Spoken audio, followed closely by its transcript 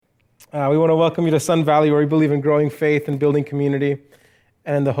We want to welcome you to Sun Valley, where we believe in growing faith and building community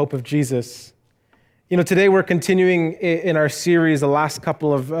and in the hope of Jesus. Today we're continuing in our series, the last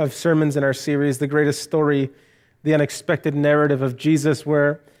couple of sermons in our series, The Greatest Story, the Unexpected Narrative of Jesus,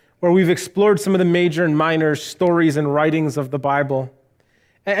 where we've explored some of the major and minor stories and writings of the Bible.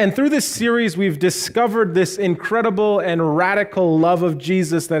 And through this series, we've discovered this incredible and radical love of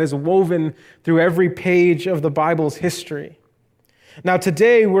Jesus that is woven through every page of the Bible's history. Now,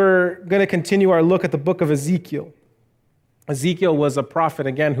 today we're going to continue our look at the book of Ezekiel. Ezekiel was a prophet,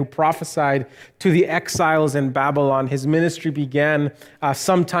 again, who prophesied to the exiles in Babylon. His ministry began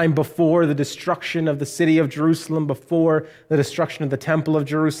sometime before the destruction of the city of Jerusalem, before the destruction of the temple of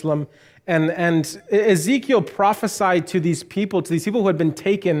Jerusalem. And Ezekiel prophesied to these people who had been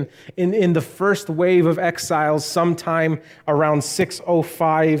taken in the first wave of exiles sometime around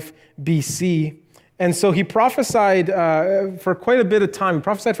 605 BC. And so he prophesied for quite a bit of time. He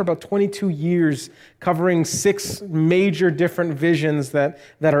prophesied for about 22 years, covering 6 major different visions that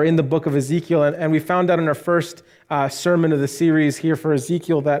are in the book of Ezekiel. And we found out in our first sermon of the series here for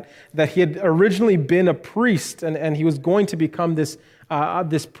Ezekiel that he had originally been a priest, and he was going to become this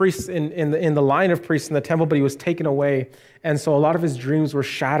priest in the line of priests in the temple, but he was taken away. And so a lot of his dreams were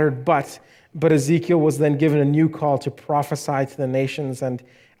shattered, but Ezekiel was then given a new call to prophesy to the nations, and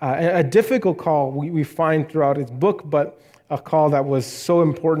a difficult call we find throughout his book, but a call that was so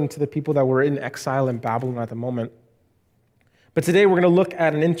important to the people that were in exile in Babylon at the moment. But today we're going to look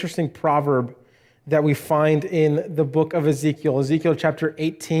at an interesting proverb that we find in the book of Ezekiel, Ezekiel chapter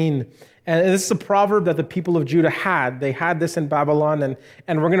 18. And this is a proverb that the people of Judah had. They had this in Babylon,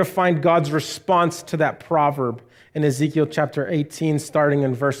 and we're going to find God's response to that proverb in Ezekiel chapter 18, starting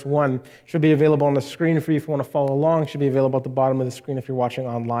in verse 1. Should be available on the screen for you if you want to follow along. Should be available at the bottom of the screen if you're watching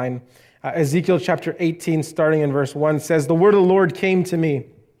online. Ezekiel chapter 18, starting in verse 1, says, "The word of the Lord came to me."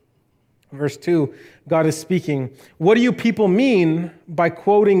 Verse 2, God is speaking. "What do you people mean by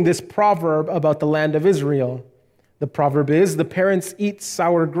quoting this proverb about the land of Israel? The proverb is, the parents eat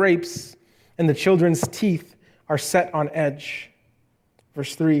sour grapes, and the children's teeth are set on edge."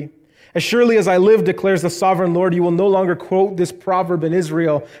 Verse 3, "As surely as I live, declares the sovereign Lord, you will no longer quote this proverb in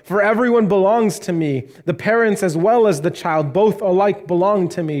Israel, for everyone belongs to me, the parents as well as the child, both alike belong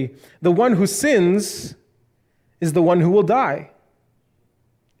to me. The one who sins is the one who will die."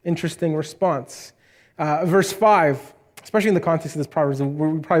 Interesting response. Verse 5, especially in the context of this proverb,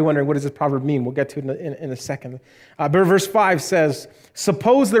 we're probably wondering, what does this proverb mean? We'll get to it in a second. But verse 5 says,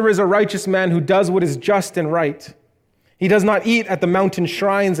 "Suppose there is a righteous man who does what is just and right. He does not eat at the mountain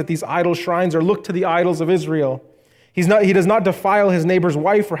shrines, at these idol shrines, or look to the idols of Israel. He does not defile his neighbor's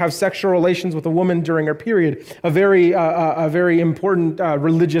wife or have sexual relations with a woman during her period." A very important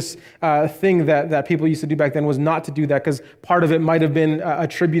religious thing that people used to do back then was not to do that, because part of it might have been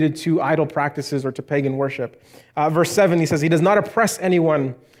attributed to idol practices or to pagan worship. Verse 7, he says, "He does not oppress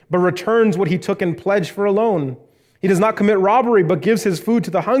anyone, but returns what he took in pledge for a loan. He does not commit robbery, but gives his food to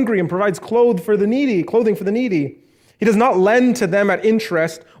the hungry and provides clothing for the needy. He does not lend to them at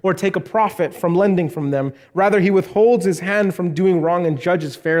interest or take a profit from lending from them. Rather, he withholds his hand from doing wrong and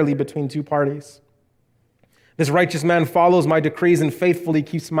judges fairly between two parties. This righteous man follows my decrees and faithfully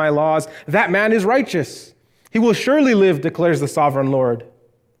keeps my laws. That man is righteous. He will surely live, declares the sovereign Lord."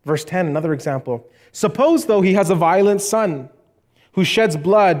 Verse 10, another example. "Suppose, though, he has a violent son who sheds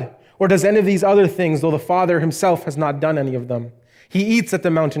blood or does any of these other things, though the father himself has not done any of them. He eats at the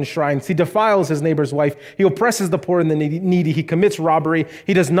mountain shrines. He defiles his neighbor's wife. He oppresses the poor and the needy. He commits robbery.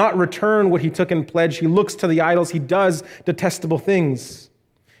 He does not return what he took in pledge. He looks to the idols. He does detestable things.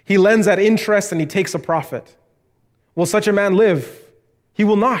 He lends at interest and he takes a profit. Will such a man live? He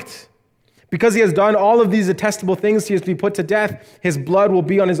will not. Because he has done all of these detestable things, he is to be put to death. His blood will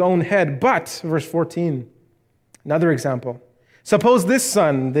be on his own head." But, verse 14, another example. "Suppose this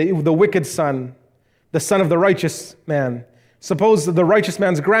son, the wicked son, the son of the righteous man, suppose the righteous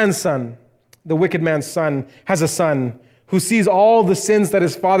man's grandson, the wicked man's son, has a son who sees all the sins that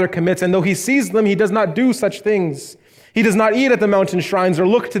his father commits, and though he sees them, he does not do such things. He does not eat at the mountain shrines or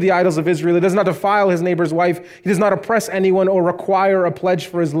look to the idols of Israel. He does not defile his neighbor's wife. He does not oppress anyone or require a pledge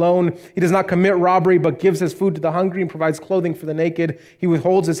for his loan. He does not commit robbery, but gives his food to the hungry and provides clothing for the naked. He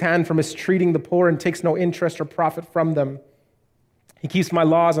withholds his hand from mistreating the poor and takes no interest or profit from them. He keeps my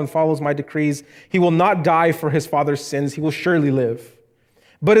laws and follows my decrees. He will not die for his father's sins. He will surely live.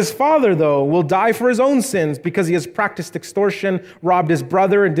 But his father, though, will die for his own sins because he has practiced extortion, robbed his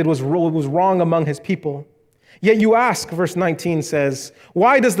brother, and did what was wrong among his people. Yet you ask," verse 19 says,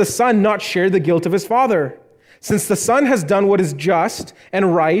 "why does the son not share the guilt of his father? Since the son has done what is just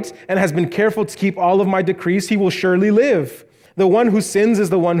and right and has been careful to keep all of my decrees, he will surely live. The one who sins is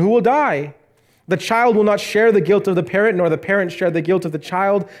the one who will die. The child will not share the guilt of the parent, nor the parent share the guilt of the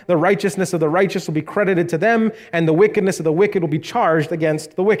child. The righteousness of the righteous will be credited to them, and the wickedness of the wicked will be charged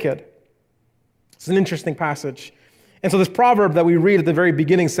against the wicked. It's an interesting passage. And so this proverb that we read at the very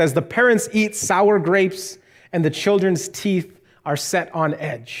beginning says, the parents eat sour grapes, and the children's teeth are set on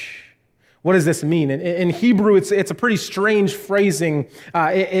edge. What does this mean? In Hebrew, it's a pretty strange phrasing.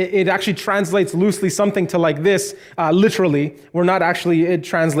 It actually translates loosely something to like this, literally. We're not actually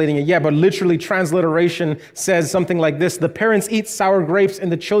translating it yet, but literally transliteration says something like this. The parents eat sour grapes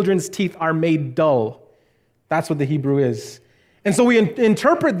and the children's teeth are made dull. That's what the Hebrew is. And so we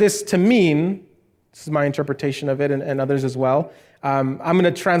interpret this to mean, this is my interpretation of it and others as well. I'm going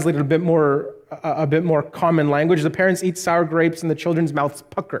to translate it a bit more common language. The parents eat sour grapes and the children's mouths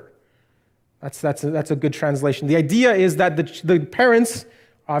pucker. That's a good translation. The idea is that the parents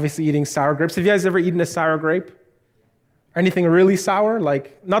are obviously eating sour grapes. Have you guys ever eaten a sour grape? Or anything really sour?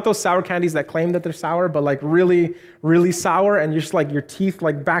 Like, not those sour candies that claim that they're sour, but like really, really sour, and you're just like your teeth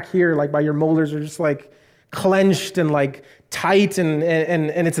like back here, like by your molars, are just like clenched and like tight, and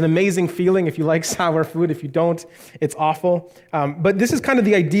it's an amazing feeling if you like sour food. If you don't, it's awful. But this is kind of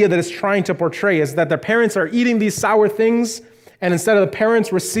the idea that it's trying to portray, is that the parents are eating these sour things, and instead of the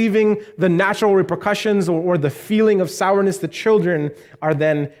parents receiving the natural repercussions or the feeling of sourness, the children are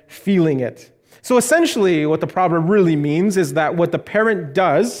then feeling it. So essentially, what the proverb really means is that what the parent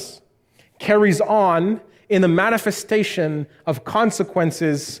does carries on in the manifestation of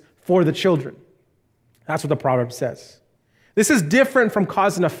consequences for the children. That's what the proverb says. This is different from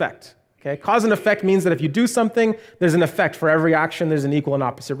cause and effect. Okay? Cause and effect means that if you do something, there's an effect. For every action, there's an equal and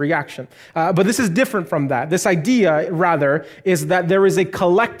opposite reaction. But this is different from that. This idea, rather, is that there is a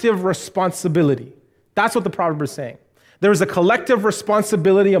collective responsibility. That's what the proverb is saying. There is a collective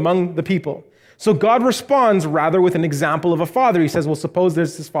responsibility among the people. So God responds rather with an example of a father. He says, well, suppose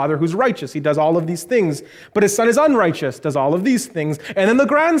there's this father who's righteous. He does all of these things. But his son is unrighteous, does all of these things. And then the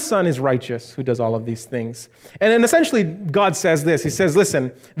grandson is righteous, who does all of these things. And then essentially God says this. He says,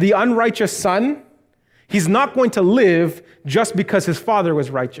 listen, the unrighteous son, he's not going to live just because his father was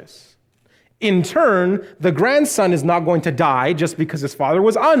righteous. In turn, the grandson is not going to die just because his father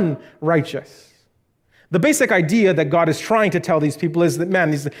was unrighteous. The basic idea that God is trying to tell these people is that,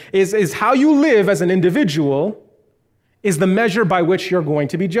 man, is how you live as an individual is the measure by which you're going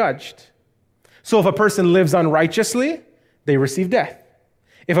to be judged. So if a person lives unrighteously, they receive death.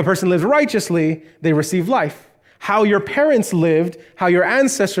 If a person lives righteously, they receive life. How your parents lived, how your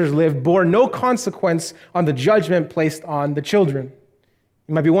ancestors lived, bore no consequence on the judgment placed on the children.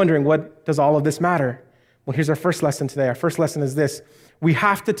 You might be wondering, what does all of this matter? Well, here's our first lesson today. Our first lesson is this. We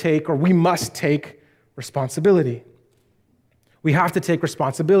must take responsibility. We have to take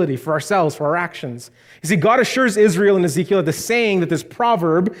responsibility for ourselves, for our actions. You see, God assures Israel and Ezekiel that the saying that this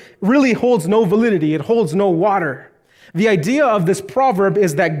proverb really holds no validity. It holds no water. The idea of this proverb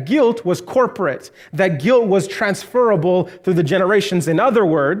is that guilt was corporate, that guilt was transferable through the generations. In other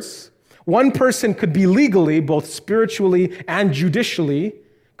words, one person could be legally, both spiritually and judicially,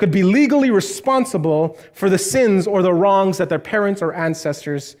 could be legally responsible for the sins or the wrongs that their parents or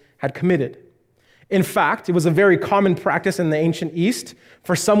ancestors had committed. In fact, it was a very common practice in the ancient East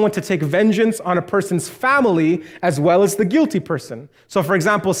for someone to take vengeance on a person's family as well as the guilty person. So for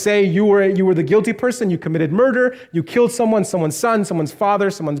example, say you were the guilty person, you committed murder, you killed someone's son, someone's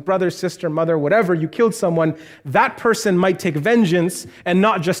father, someone's brother, sister, mother, whatever, you killed someone. That person might take vengeance and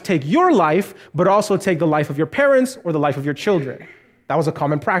not just take your life, but also take the life of your parents or the life of your children. That was a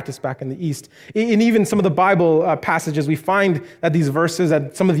common practice back in the East. In even some of the Bible passages, we find that these verses,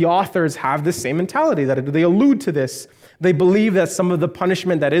 that some of the authors have this same mentality, that they allude to this. They believe that some of the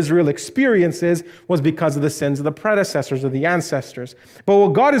punishment that Israel experiences was because of the sins of the predecessors or the ancestors. But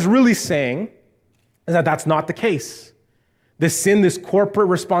what God is really saying is that that's not the case. This sin, this corporate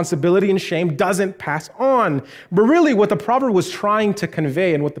responsibility and shame doesn't pass on. But really what the proverb was trying to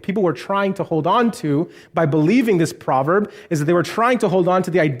convey and what the people were trying to hold on to by believing this proverb is that they were trying to hold on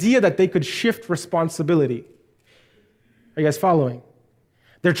to the idea that they could shift responsibility. Are you guys following?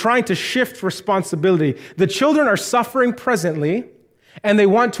 They're trying to shift responsibility. The children are suffering presently, and they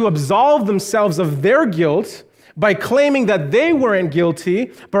want to absolve themselves of their guilt by claiming that they weren't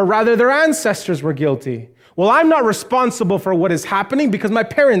guilty, but rather their ancestors were guilty. Well, I'm not responsible for what is happening because my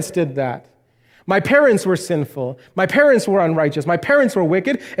parents did that. My parents were sinful. My parents were unrighteous. My parents were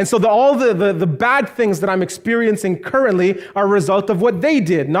wicked. And so all the bad things that I'm experiencing currently are a result of what they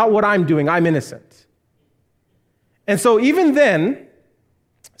did, not what I'm doing. I'm innocent. And so even then,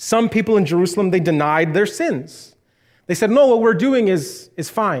 some people in Jerusalem, they denied their sins. They said, no, what we're doing is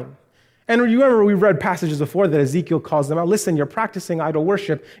fine. And you remember we read passages before that Ezekiel calls them out. Listen, you're practicing idol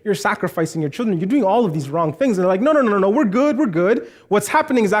worship. You're sacrificing your children. You're doing all of these wrong things. And they're like, no, we're good. What's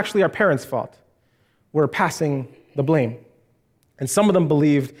happening is actually our parents' fault. We're passing the blame. And some of them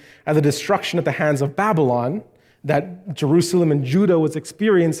believed at the destruction at the hands of Babylon that Jerusalem and Judah was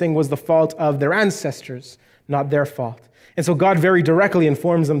experiencing was the fault of their ancestors, not their fault. And so God very directly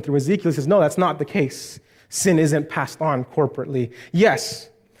informs them through Ezekiel. He says, no, that's not the case. Sin isn't passed on corporately. Yes,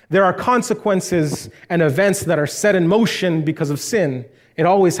 there are consequences and events that are set in motion because of sin. It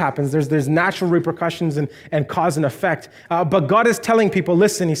always happens. There's natural repercussions and cause and effect. But God is telling people,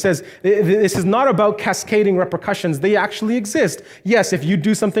 listen, he says, this is not about cascading repercussions. They actually exist. Yes, if you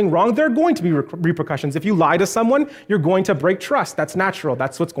do something wrong, there are going to be repercussions. If you lie to someone, you're going to break trust. That's natural.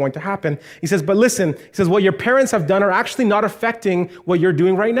 That's what's going to happen. He says, but listen, he says, what your parents have done are actually not affecting what you're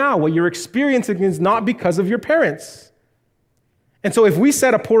doing right now. What you're experiencing is not because of your parents. And so if we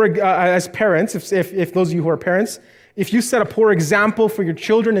set a poor, as parents, if those of you who are parents, if you set a poor example for your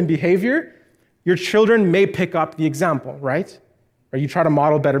children in behavior, your children may pick up the example, right? Or you try to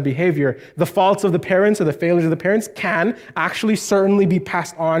model better behavior. The faults of the parents or the failures of the parents can actually certainly be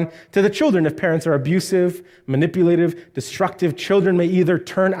passed on to the children. If parents are abusive, manipulative, destructive, children may either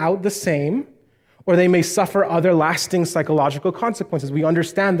turn out the same or they may suffer other lasting psychological consequences. We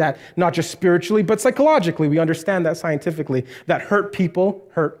understand that, not just spiritually, but psychologically. We understand that scientifically, that hurt people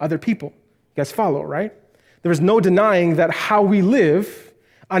hurt other people. You guys follow, right? There is no denying that how we live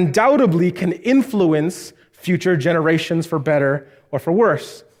undoubtedly can influence future generations for better or for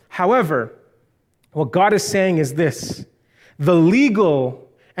worse. However, what God is saying is this: the legal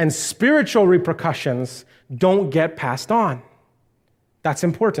and spiritual repercussions don't get passed on. That's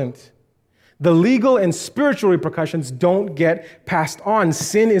important. The legal and spiritual repercussions don't get passed on.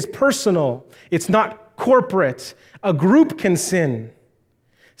 Sin is personal. It's not corporate. A group can sin.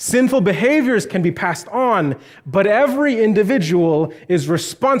 Sinful behaviors can be passed on, but every individual is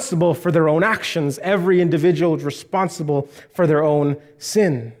responsible for their own actions. Every individual is responsible for their own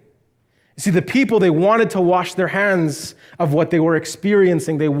sin. You see, the people, they wanted to wash their hands of what they were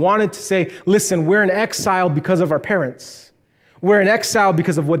experiencing. They wanted to say, listen, we're in exile because of our parents. We're in exile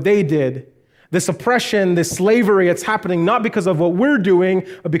because of what they did. This oppression, this slavery, it's happening not because of what we're doing,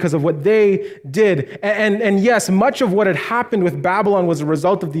 but because of what they did. And yes, much of what had happened with Babylon was a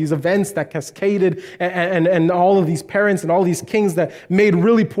result of these events that cascaded and all of these parents and all these kings that made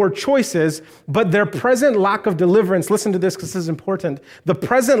really poor choices. But their present lack of deliverance, listen to this because this is important. The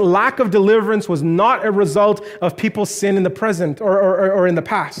present lack of deliverance was not a result of people's sin in the present or in the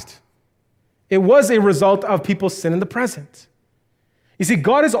past. It was a result of people's sin in the present. You see,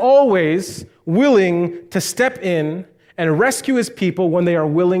 God is always willing to step in and rescue his people when they are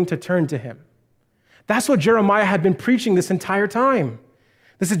willing to turn to him. That's what Jeremiah had been preaching this entire time.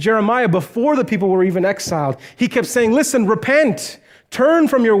 This is Jeremiah before the people were even exiled. He kept saying, listen, repent, turn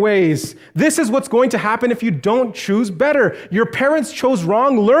from your ways. This is what's going to happen if you don't choose better. Your parents chose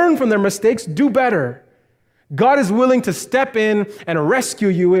wrong, learn from their mistakes, do better. God is willing to step in and rescue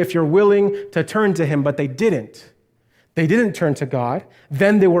you if you're willing to turn to him, but they didn't. They didn't turn to God.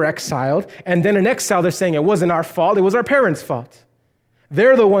 Then they were exiled. And then in exile, they're saying it wasn't our fault. It was our parents' fault.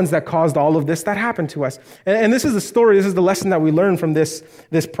 They're the ones that caused all of this that happened to us. And this is the story. This is the lesson that we learn from this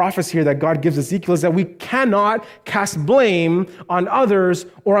prophecy here that God gives Ezekiel, is that we cannot cast blame on others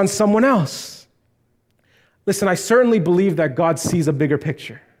or on someone else. Listen, I certainly believe that God sees a bigger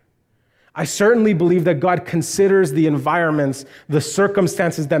picture. I certainly believe that God considers the environments, the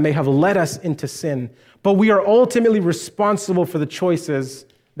circumstances that may have led us into sin, but we are ultimately responsible for the choices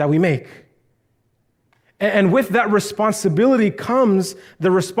that we make. And with that responsibility comes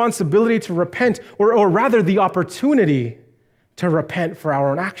the responsibility to repent, or rather the opportunity to repent for our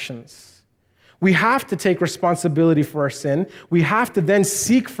own actions. We have to take responsibility for our sin. We have to then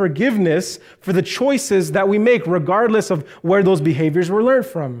seek forgiveness for the choices that we make, regardless of where those behaviors were learned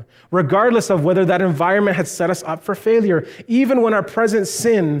from, regardless of whether that environment had set us up for failure. Even when our present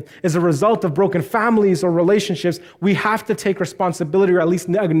sin is a result of broken families or relationships, we have to take responsibility, or at least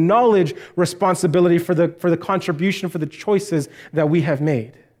acknowledge responsibility for the contribution, for the choices that we have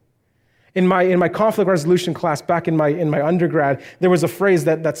made. In my conflict resolution class back in my undergrad, there was a phrase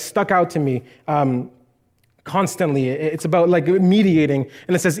that stuck out to me constantly. It's about like mediating.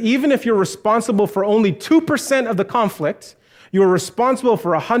 And it says, even if you're responsible for only 2% of the conflict, you are responsible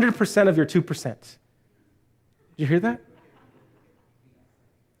for 100% of your 2%. Did you hear that?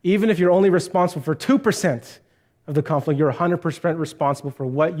 Even if you're only responsible for 2% of the conflict, you're 100% responsible for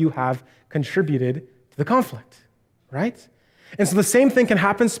what you have contributed to the conflict, right? And so the same thing can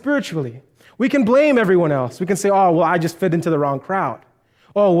happen spiritually. We can blame everyone else. We can say, oh, well, I just fit into the wrong crowd.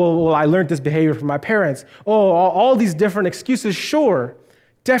 Oh, well, I learned this behavior from my parents. Oh, all these different excuses. Sure,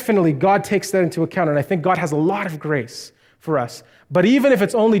 definitely God takes that into account, and I think God has a lot of grace for us. But even if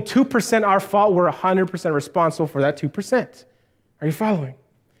it's only 2% our fault, we're 100% responsible for that 2%. Are you following?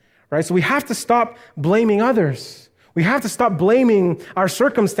 Right? So we have to stop blaming others. We have to stop blaming our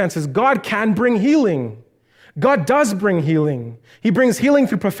circumstances. God can bring healing. God does bring healing. He brings healing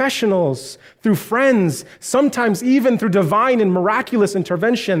through professionals, through friends, sometimes even through divine and miraculous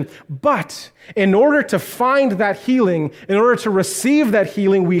intervention. But in order to find that healing, in order to receive that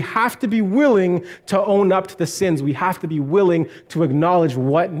healing, we have to be willing to own up to the sins. We have to be willing to acknowledge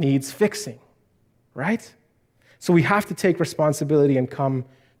what needs fixing, right? So we have to take responsibility and come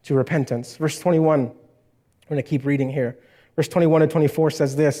to repentance. Verse 21, we're going to keep reading here. Verse 21 and 24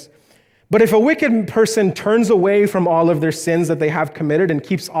 says this, "But if a wicked person turns away from all of their sins that they have committed and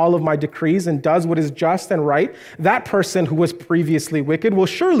keeps all of my decrees and does what is just and right, that person who was previously wicked will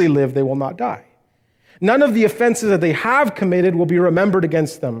surely live, they will not die. None of the offenses that they have committed will be remembered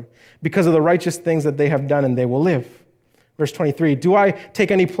against them because of the righteous things that they have done, and they will live." Verse 23, "Do I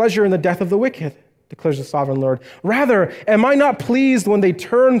take any pleasure in the death of the wicked? Declares the sovereign Lord. Rather, am I not pleased when they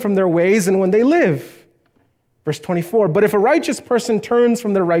turn from their ways and when they live?" Verse 24, "But if a righteous person turns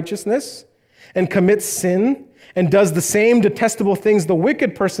from their righteousness and commits sin and does the same detestable things the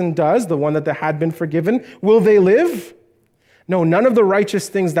wicked person does, the one that had been forgiven, will they live? No, none of the righteous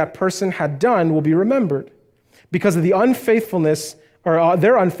things that person had done will be remembered. Because of the unfaithfulness, or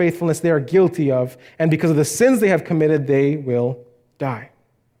their unfaithfulness they are guilty of, and because of the sins they have committed, they will die."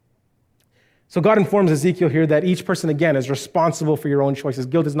 So God informs Ezekiel here that each person, again, is responsible for your own choices.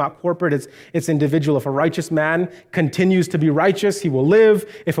 Guilt is not corporate, it's individual. If a righteous man continues to be righteous, he will live.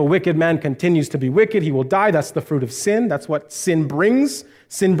 If a wicked man continues to be wicked, he will die. That's the fruit of sin. That's what sin brings.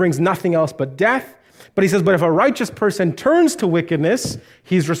 Sin brings nothing else but death. But he says, but if a righteous person turns to wickedness,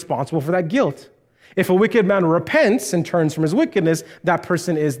 he's responsible for that guilt. If a wicked man repents and turns from his wickedness, that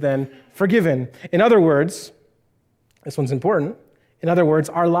person is then forgiven. In other words, this one's important. In other words,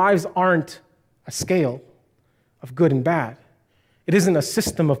 our lives aren't a scale of good and bad. It isn't a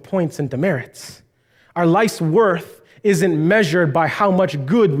system of points and demerits. Our life's worth isn't measured by how much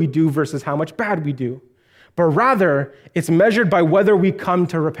good we do versus how much bad we do, but rather it's measured by whether we come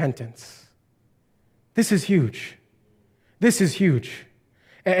to repentance. This is huge. This is huge.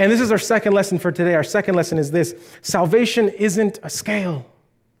 And this is our second lesson for today. Our second lesson is this: salvation isn't a scale.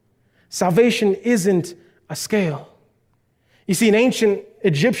 Salvation isn't a scale. You see, in ancient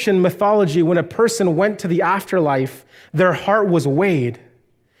Egyptian mythology, when a person went to the afterlife, their heart was weighed.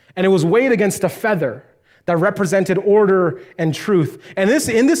 And it was weighed against a feather that represented order and truth. And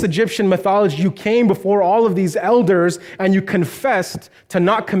in this Egyptian mythology, you came before all of these elders and you confessed to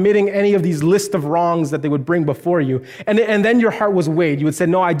not committing any of these list of wrongs that they would bring before you. And then your heart was weighed. You would say,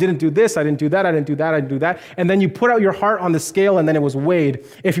 no, I didn't do this, I didn't do that, I didn't do that, I didn't do that. And then you put out your heart on the scale and then it was weighed.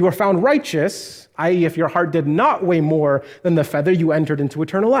 If you were found righteous, i.e. if your heart did not weigh more than the feather, you entered into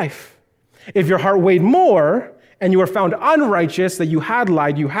eternal life. If your heart weighed more, and you were found unrighteous, that you had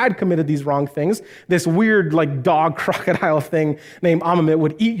lied, you had committed these wrong things, this weird like dog crocodile thing named Amumet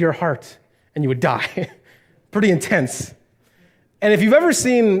would eat your heart and you would die. Pretty intense. And if you've ever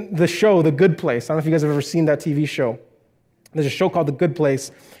seen the show, The Good Place, I don't know if you guys have ever seen that TV show. There's a show called The Good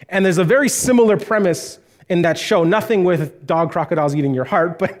Place, and there's a very similar premise in that show. Nothing with dog crocodiles eating your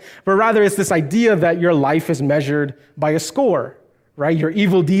heart, but rather it's this idea that your life is measured by a score. Right? Your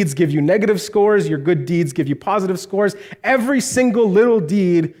evil deeds give you negative scores. Your good deeds give you positive scores. Every single little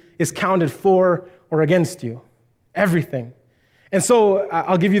deed is counted for or against you. Everything. And so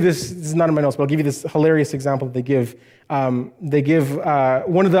I'll give you this is not in my notes, but I'll give you this hilarious example that they give. One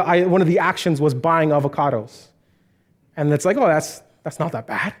of the actions was buying avocados. And it's like, oh, that's not that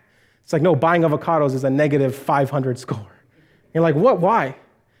bad. It's like, no, buying avocados is a negative 500 score. And you're like, what? Why?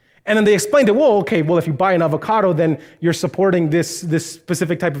 And then they explained it, if you buy an avocado, then you're supporting this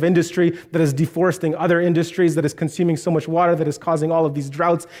specific type of industry that is deforesting other industries, that is consuming so much water, that is causing all of these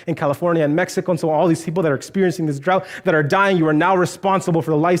droughts in California and Mexico. And so all these people that are experiencing this drought, that are dying, you are now responsible for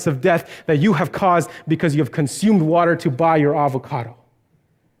the lice of death that you have caused because you have consumed water to buy your avocado.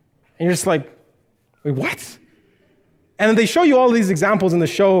 And you're just like, wait, what? And then they show you all these examples in the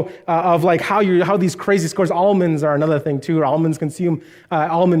show of like how these crazy scores. Almonds are another thing too.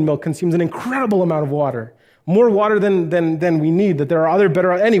 Almond milk consumes an incredible amount of water, more water than we need. That there are other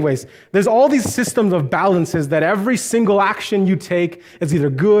better. Anyways, there's all these systems of balances that every single action you take is either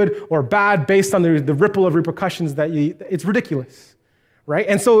good or bad based on the ripple of repercussions it's ridiculous. Right?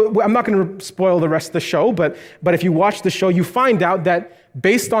 And so I'm not going to spoil the rest of the show, but if you watch the show, you find out that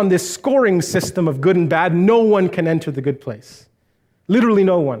based on this scoring system of good and bad, no one can enter the good place. Literally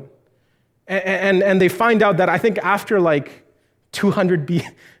no one. And they find out that I think after like 200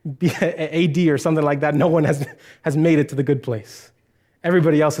 AD or something like that, no one has made it to the good place.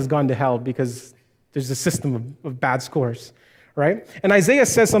 Everybody else has gone to hell because there's a system of bad scores, right? And Isaiah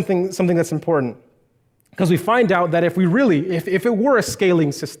says something that's important, because we find out that if it were a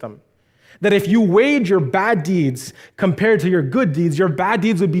scaling system, that if you weighed your bad deeds compared to your good deeds, your bad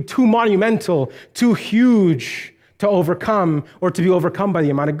deeds would be too monumental, too huge to overcome, or to be overcome by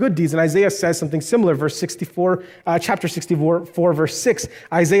the amount of good deeds. And Isaiah says something similar, chapter 64, verse 6.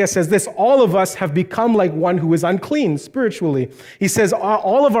 Isaiah says this: all of us have become like one who is unclean spiritually. He says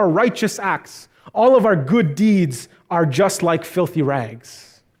all of our righteous acts, all of our good deeds are just like filthy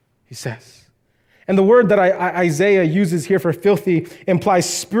rags, he says. And the word that Isaiah uses here for filthy implies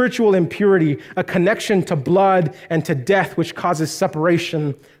spiritual impurity, a connection to blood and to death, which causes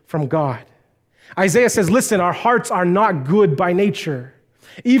separation from God. Isaiah says, listen, our hearts are not good by nature.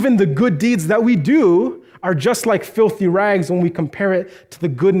 Even the good deeds that we do are just like filthy rags when we compare it to the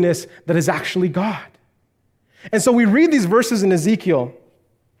goodness that is actually God. And so we read these verses in Ezekiel.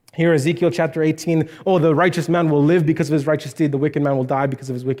 Here, Ezekiel chapter 18, the righteous man will live because of his righteous deed, the wicked man will die because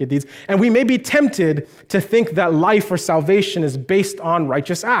of his wicked deeds. And we may be tempted to think that life or salvation is based on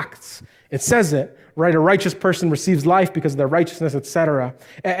righteous acts. It says it, right? A righteous person receives life because of their righteousness, etc.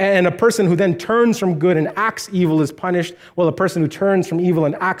 And a person who then turns from good and acts evil is punished, while a person who turns from evil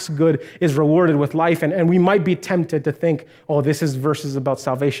and acts good is rewarded with life. And we might be tempted to think, this is verses about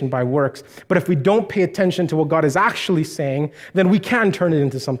salvation by works. But if we don't pay attention to what God is actually saying, then we can turn it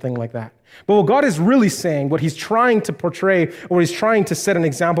into something like that. But what God is really saying, what he's trying to portray, or he's trying to set an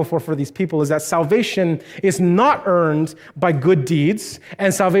example for these people, is that salvation is not earned by good deeds,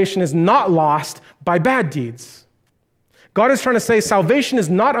 and salvation is not lost by bad deeds. God is trying to say salvation is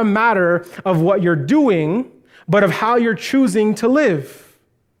not a matter of what you're doing, but of how you're choosing to live.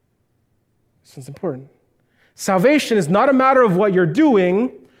 This is important. Salvation is not a matter of what you're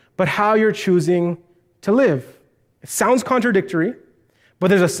doing, but how you're choosing to live. It sounds contradictory, but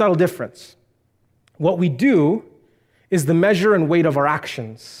there's a subtle difference. What we do is the measure and weight of our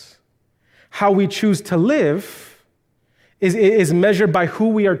actions. How we choose to live is measured by who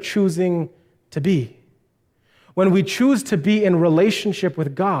we are choosing to be. When we choose to be in relationship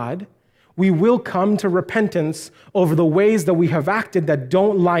with God, we will come to repentance over the ways that we have acted that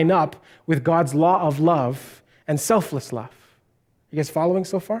don't line up with God's law of love and selfless love. You guys following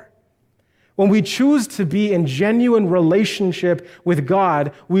so far? When we choose to be in genuine relationship with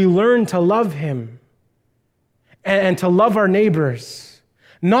God, we learn to love him and to love our neighbors,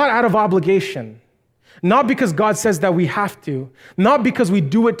 not out of obligation, not because God says that we have to, not because we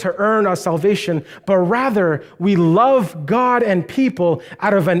do it to earn our salvation, but rather we love God and people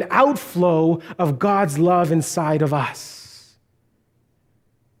out of an outflow of God's love inside of us.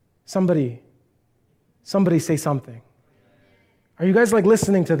 Somebody say something. Are you guys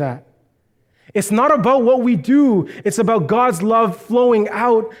listening to that? It's not about what we do. It's about God's love flowing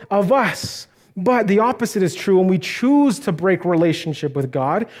out of us. But the opposite is true. When we choose to break relationship with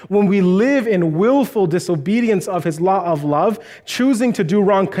God, when we live in willful disobedience of his law of love, choosing to do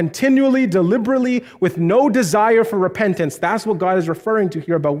wrong continually, deliberately, with no desire for repentance, that's what God is referring to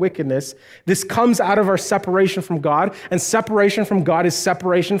here about wickedness. This comes out of our separation from God, and separation from God is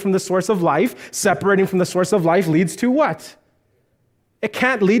separation from the source of life. Separating from the source of life leads to what? It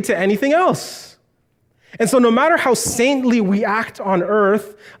can't lead to anything else. And so no matter how saintly we act on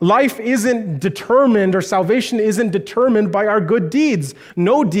earth, life isn't determined, or salvation isn't determined by our good deeds.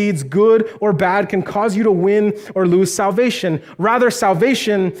 No deeds, good or bad, can cause you to win or lose salvation. Rather,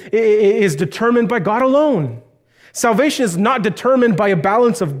 salvation is determined by God alone. Salvation is not determined by a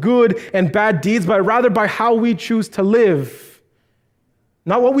balance of good and bad deeds, but rather by how we choose to live.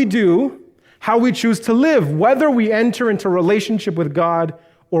 Not what we do, how we choose to live, whether we enter into relationship with God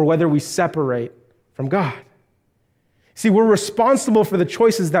or whether we separate from God. See, we're responsible for the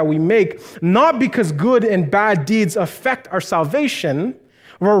choices that we make, not because good and bad deeds affect our salvation,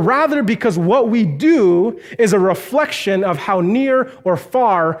 but rather because what we do is a reflection of how near or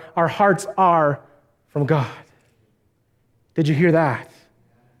far our hearts are from God. Did you hear that?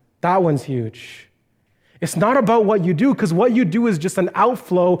 That one's huge. It's not about what you do, because what you do is just an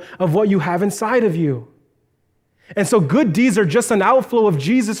outflow of what you have inside of you. And so good deeds are just an outflow of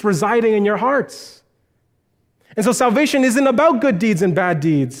Jesus residing in your hearts. And so salvation isn't about good deeds and bad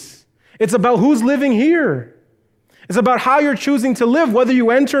deeds. It's about who's living here. It's about how you're choosing to live, whether you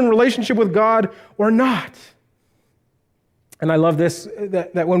enter in relationship with God or not. And I love this,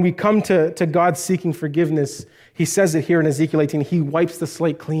 that when we come to God seeking forgiveness, he says it here in Ezekiel 18, he wipes the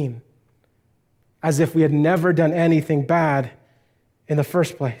slate clean, as if we had never done anything bad in the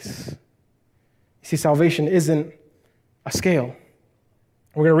first place. You see, salvation isn't a scale.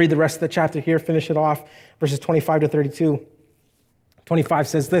 We're going to read the rest of the chapter here, finish it off, verses 25 to 32. 25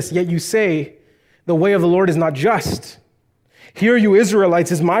 says this, "Yet you say, the way of the Lord is not just. Hear you Israelites,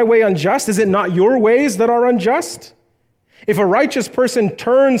 is my way unjust? Is it not your ways that are unjust? If a righteous person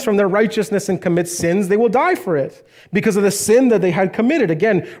turns from their righteousness and commits sins, they will die for it, because of the sin that they had committed."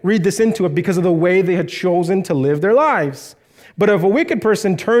 Again, read this into it, because of the way they had chosen to live their lives. "But if a wicked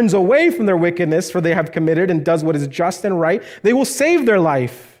person turns away from their wickedness, for they have committed and does what is just and right, they will save their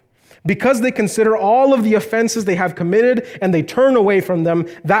life. Because they consider all of the offenses they have committed and they turn away from them,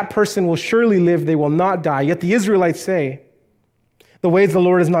 that person will surely live, they will not die. Yet the Israelites say, the ways of the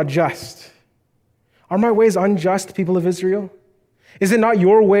Lord is not just." Are my ways unjust, people of Israel? Is it not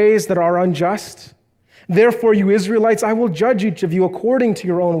your ways that are unjust? "Therefore, you Israelites, I will judge each of you according to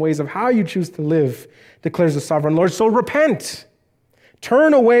your own ways of how you choose to live, declares the sovereign Lord. So repent.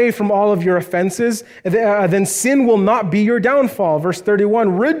 Turn away from all of your offenses, then sin will not be your downfall." Verse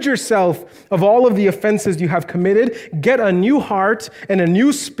 31, "Rid yourself of all of the offenses you have committed. Get a new heart and a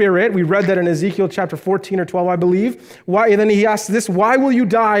new spirit." We read that in Ezekiel chapter 14 or 12, I believe. Why? And then he asks this, "Why will you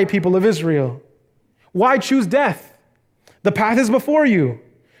die, people of Israel? Why choose death? The path is before you."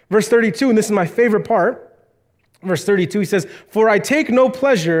 Verse 32, and this is my favorite part. Verse 32, he says, "For I take no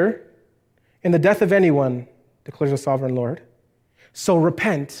pleasure in the death of anyone, declares the sovereign Lord. So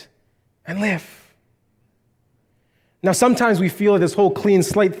repent and live." Now, sometimes we feel that this whole clean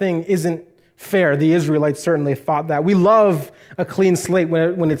slate thing isn't fair. The Israelites certainly thought that. We love a clean slate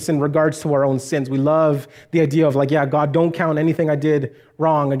when it's in regards to our own sins. We love the idea of like, yeah, God, don't count anything I did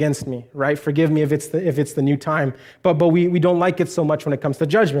wrong against me, right? Forgive me if it's the new time. But we don't like it so much when it comes to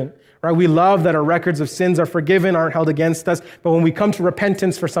judgment, right? We love that our records of sins are forgiven, aren't held against us. But when we come to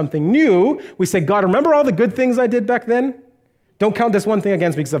repentance for something new, we say, God, remember all the good things I did back then? Don't count this one thing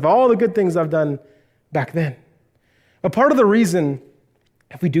against me because of all the good things I've done back then. But part of the reason,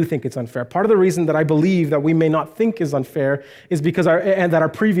 if we do think it's unfair, part of the reason that I believe that we may not think is unfair is because that our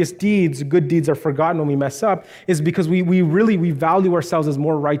previous deeds, good deeds, are forgotten when we mess up, is because we value ourselves as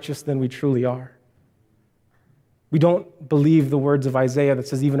more righteous than we truly are. We don't believe the words of Isaiah that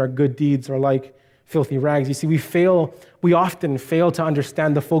says even our good deeds are like filthy rags. You see, we often fail to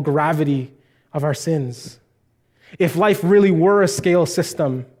understand the full gravity of our sins. If life really were a scale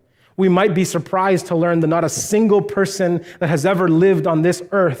system, we might be surprised to learn that not a single person that has ever lived on this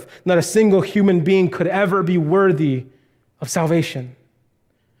earth, not a single human being could ever be worthy of salvation.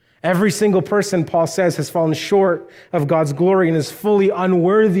 Every single person, Paul says, has fallen short of God's glory and is fully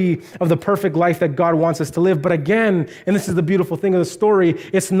unworthy of the perfect life that God wants us to live. But again, and this is the beautiful thing of the story,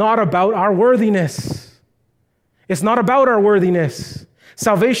 it's not about our worthiness. It's not about our worthiness.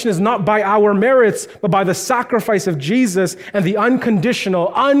 Salvation is not by our merits, but by the sacrifice of Jesus and the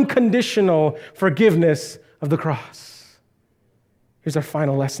unconditional forgiveness of the cross. Here's our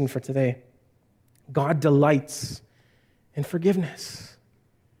final lesson for today. God delights in forgiveness.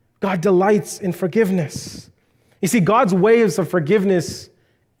 God delights in forgiveness. You see, God's ways of forgiveness,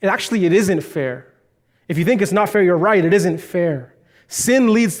 it isn't fair. If you think it's not fair, you're right, it isn't fair.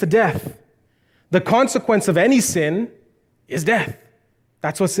 Sin leads to death. The consequence of any sin is death.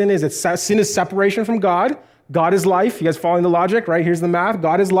 That's what sin is. Sin is separation from God. God is life. You guys following the logic, right? Here's the math.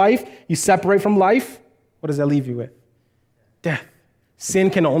 God is life. You separate from life. What does that leave you with? Death. Sin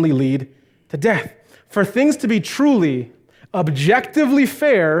can only lead to death. For things to be truly, objectively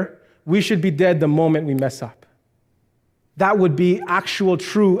fair, we should be dead the moment we mess up. That would be actual,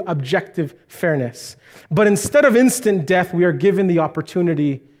 true, objective fairness. But instead of instant death, we are given the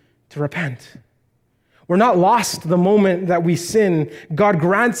opportunity to repent. We're not lost the moment that we sin. God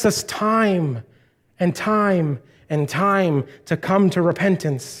grants us time and time and time to come to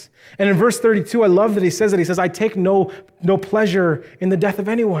repentance. And in verse 32, I love that he says, I take no pleasure in the death of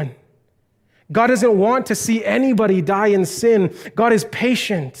anyone. God doesn't want to see anybody die in sin. God is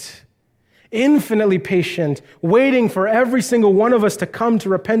patient, infinitely patient, waiting for every single one of us to come to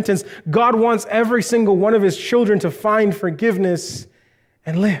repentance. God wants every single one of his children to find forgiveness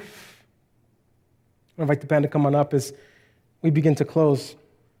and live. I invite the band to come on up as we begin to close.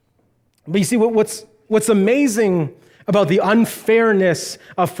 But you see, what's amazing about the unfairness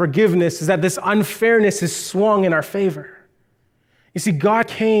of forgiveness is that this unfairness is swung in our favor. You see, God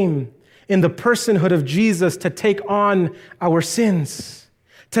came in the personhood of Jesus to take on our sins,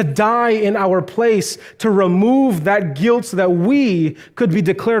 to die in our place, to remove that guilt so that we could be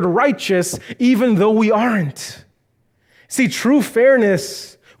declared righteous even though we aren't. See, true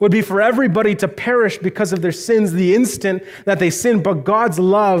fairness would be for everybody to perish because of their sins the instant that they sin. But God's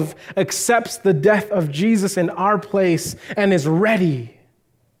love accepts the death of Jesus in our place and is ready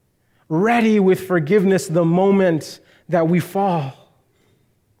with forgiveness the moment that we fall.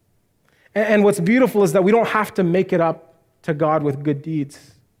 And what's beautiful is that we don't have to make it up to God with good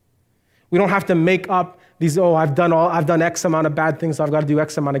deeds. We don't have to make up these, I've done X amount of bad things, so I've got to do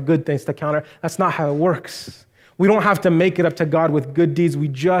X amount of good things to counter. That's not how it works. We don't have to make it up to God with good deeds. We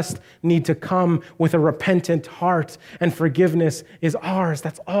just need to come with a repentant heart, and forgiveness is ours.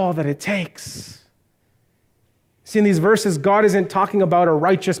 That's all that it takes. See, in these verses, God isn't talking about a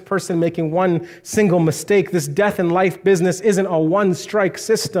righteous person making one single mistake. This death and life business isn't a one-strike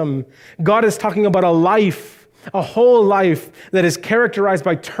system. God is talking about a life, a whole life that is characterized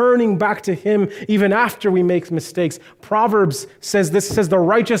by turning back to Him even after we make mistakes. Proverbs says this, the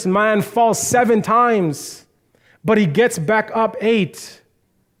righteous man falls 7 times, but he gets back up 8.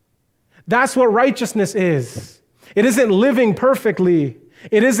 That's what righteousness is. It isn't living perfectly.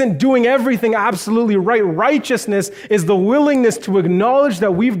 It isn't doing everything absolutely right. Righteousness is the willingness to acknowledge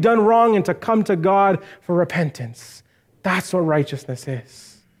that we've done wrong and to come to God for repentance. That's what righteousness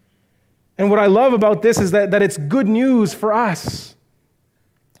is. And what I love about this is that it's good news for us.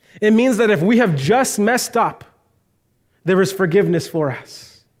 It means that if we have just messed up, there is forgiveness for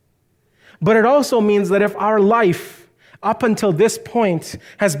us. But it also means that if our life up until this point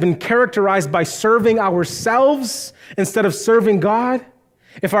has been characterized by serving ourselves instead of serving God,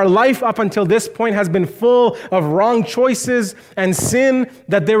 if our life up until this point has been full of wrong choices and sin,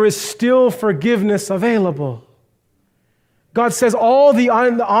 that there is still forgiveness available. God says all the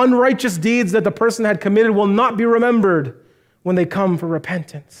unrighteous deeds that the person had committed will not be remembered when they come for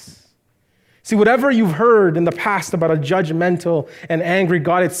repentance. See, whatever you've heard in the past about a judgmental and angry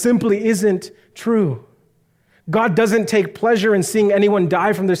God, it simply isn't true. God doesn't take pleasure in seeing anyone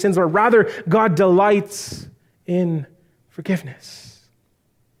die from their sins, but rather God delights in forgiveness.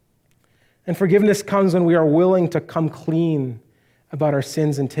 And forgiveness comes when we are willing to come clean about our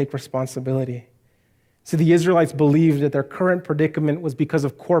sins and take responsibility. See, the Israelites believed that their current predicament was because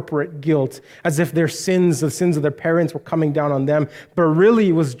of corporate guilt, as if their sins, the sins of their parents, were coming down on them. But really,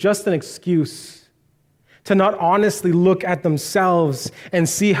 it was just an excuse to not honestly look at themselves and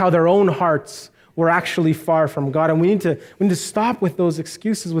see how their own hearts were actually far from God. And we need to stop with those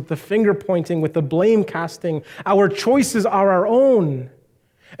excuses, with the finger pointing, with the blame casting. Our choices are our own.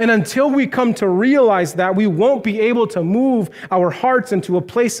 And until we come to realize that, we won't be able to move our hearts into a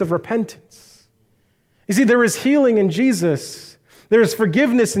place of repentance. You see, there is healing in Jesus. There is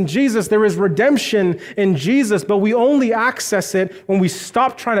forgiveness in Jesus. There is redemption in Jesus, but we only access it when we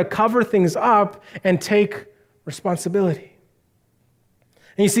stop trying to cover things up and take responsibility.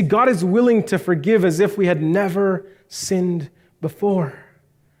 And you see, God is willing to forgive as if we had never sinned before.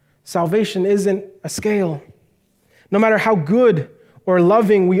 Salvation isn't a scale. No matter how good or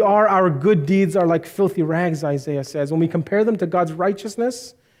loving we are, our good deeds are like filthy rags, Isaiah says. When we compare them to God's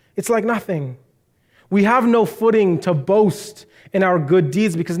righteousness, it's like nothing. We have no footing to boast in our good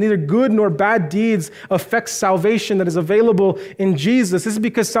deeds because neither good nor bad deeds affect salvation that is available in Jesus. This is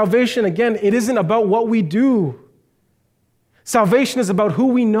because salvation, again, it isn't about what we do. Salvation is about who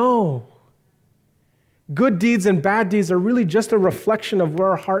we know. Good deeds and bad deeds are really just a reflection of where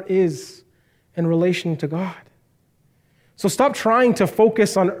our heart is in relation to God. So stop trying to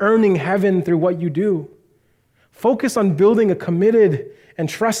focus on earning heaven through what you do. Focus on building a committed and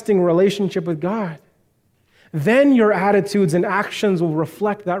trusting relationship with God. Then your attitudes and actions will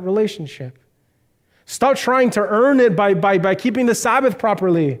reflect that relationship. Stop trying to earn it by keeping the Sabbath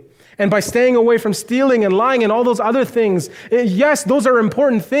properly and by staying away from stealing and lying and all those other things. Yes, those are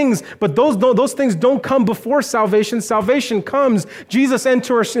important things, but those things don't come before salvation. Salvation comes. Jesus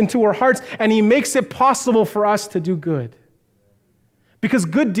enters into our hearts, and He makes it possible for us to do good. Because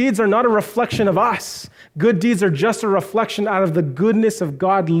good deeds are not a reflection of us. Good deeds are just a reflection out of the goodness of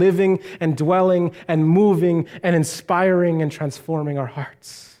God living and dwelling and moving and inspiring and transforming our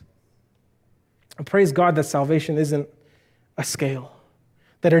hearts. And praise God that salvation isn't a scale,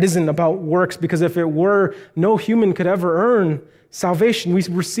 that it isn't about works, because if it were, no human could ever earn salvation. We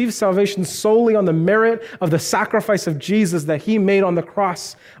receive salvation solely on the merit of the sacrifice of Jesus that He made on the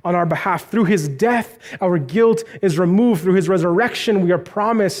cross on our behalf. Through His death, our guilt is removed. Through His resurrection, we are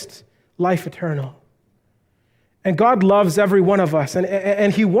promised life eternal. And God loves every one of us,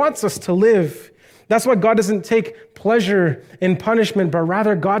 and He wants us to live. That's why God doesn't take pleasure in punishment, but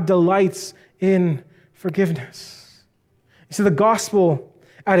rather God delights in forgiveness. You see, the gospel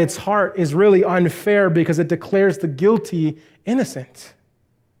at its heart is really unfair because it declares the guilty innocent.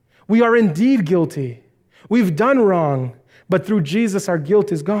 We are indeed guilty. We've done wrong, But through Jesus, our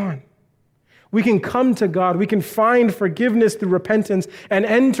guilt is gone. We can come to God. We can find forgiveness through repentance and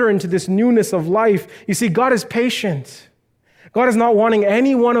enter into this newness of life. You see, God is patient. God is not wanting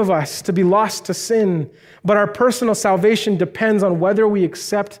any one of us to be lost to sin, but our personal salvation depends on whether we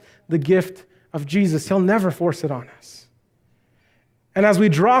accept the gift of Jesus. He'll never force it on us. And as we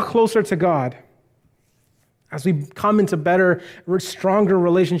draw closer to God, as we come into better, stronger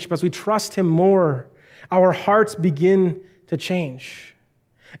relationship, as we trust Him more, our hearts begin to change.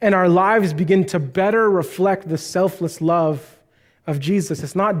 And our lives begin to better reflect the selfless love of Jesus.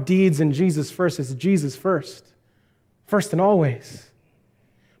 It's not deeds and Jesus first, it's Jesus first. First and always.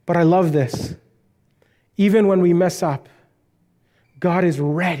 But I love this. Even when we mess up, God is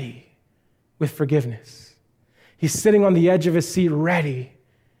ready with forgiveness. He's sitting on the edge of His seat ready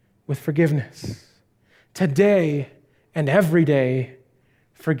with forgiveness. Today and every day,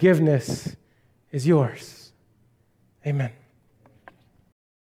 forgiveness is yours. Amen.